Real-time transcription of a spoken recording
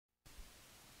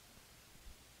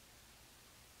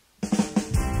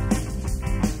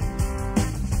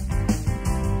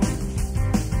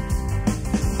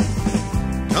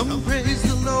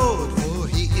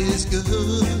is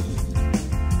good.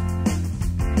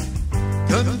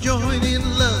 Come join in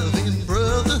love and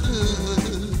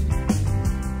brotherhood.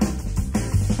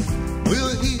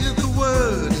 We'll hear the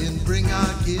word and bring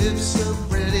our gifts of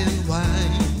bread and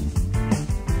wine,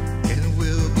 and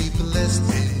we'll be blessed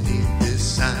beneath this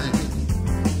sign.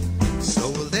 So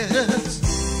let us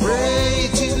pray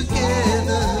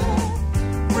together,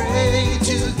 pray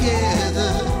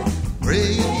together,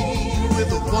 pray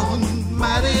with one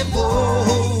mighty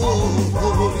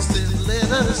voice. Then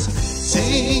let us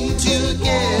sing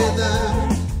together,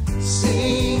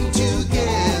 sing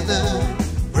together,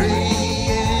 pray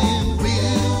and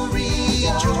we'll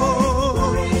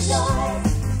rejoice.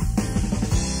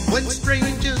 When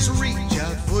strangers reach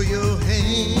out for your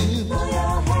hand,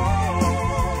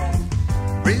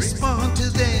 respond to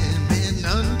them and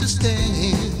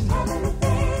understand.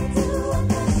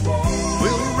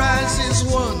 We'll rise as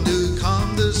one to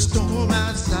calm the storm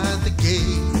outside the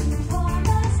gate.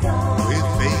 With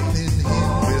faith in Him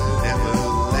we'll never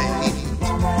late.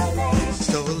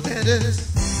 So let us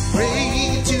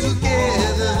pray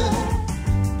together,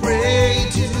 pray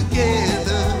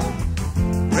together,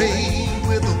 pray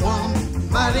with one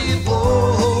mighty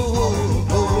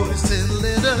voice. And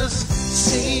let us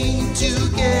sing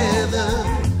together,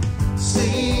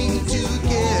 sing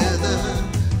together,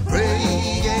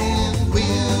 pray and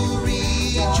we'll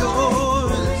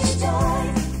rejoice.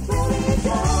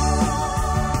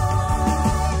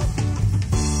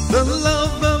 The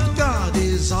love of God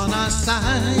is on our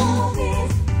side.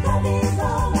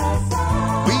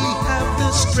 We have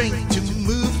the strength to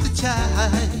move the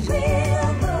tide.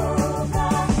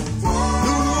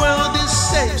 The world is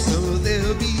safe, so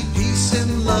there'll be peace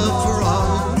and love for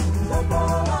all.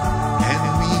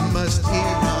 And we must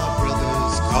hear our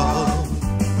brother's call.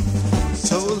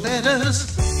 So let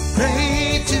us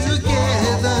pray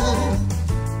together,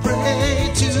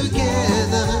 pray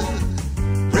together,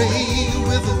 pray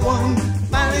with one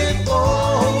mighty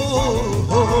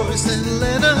voice. And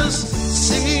let us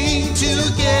sing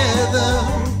together,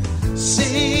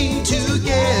 sing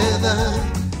together,